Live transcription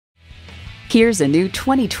Here's a new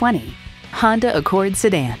 2020 Honda Accord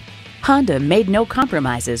sedan. Honda made no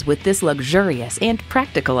compromises with this luxurious and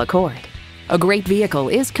practical Accord. A great vehicle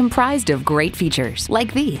is comprised of great features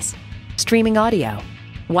like these: streaming audio,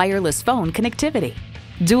 wireless phone connectivity,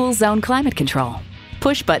 dual zone climate control,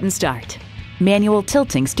 push button start, manual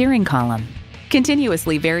tilting steering column,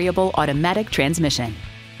 continuously variable automatic transmission,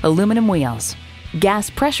 aluminum wheels, gas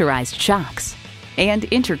pressurized shocks, and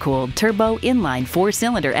intercooled turbo inline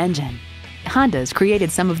 4-cylinder engine. Honda's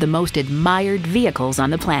created some of the most admired vehicles on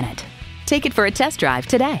the planet. Take it for a test drive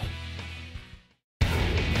today.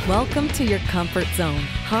 Welcome to your comfort zone.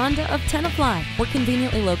 Honda of Tenafly. We're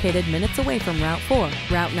conveniently located minutes away from Route 4,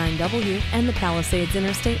 Route 9W, and the Palisades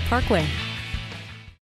Interstate Parkway.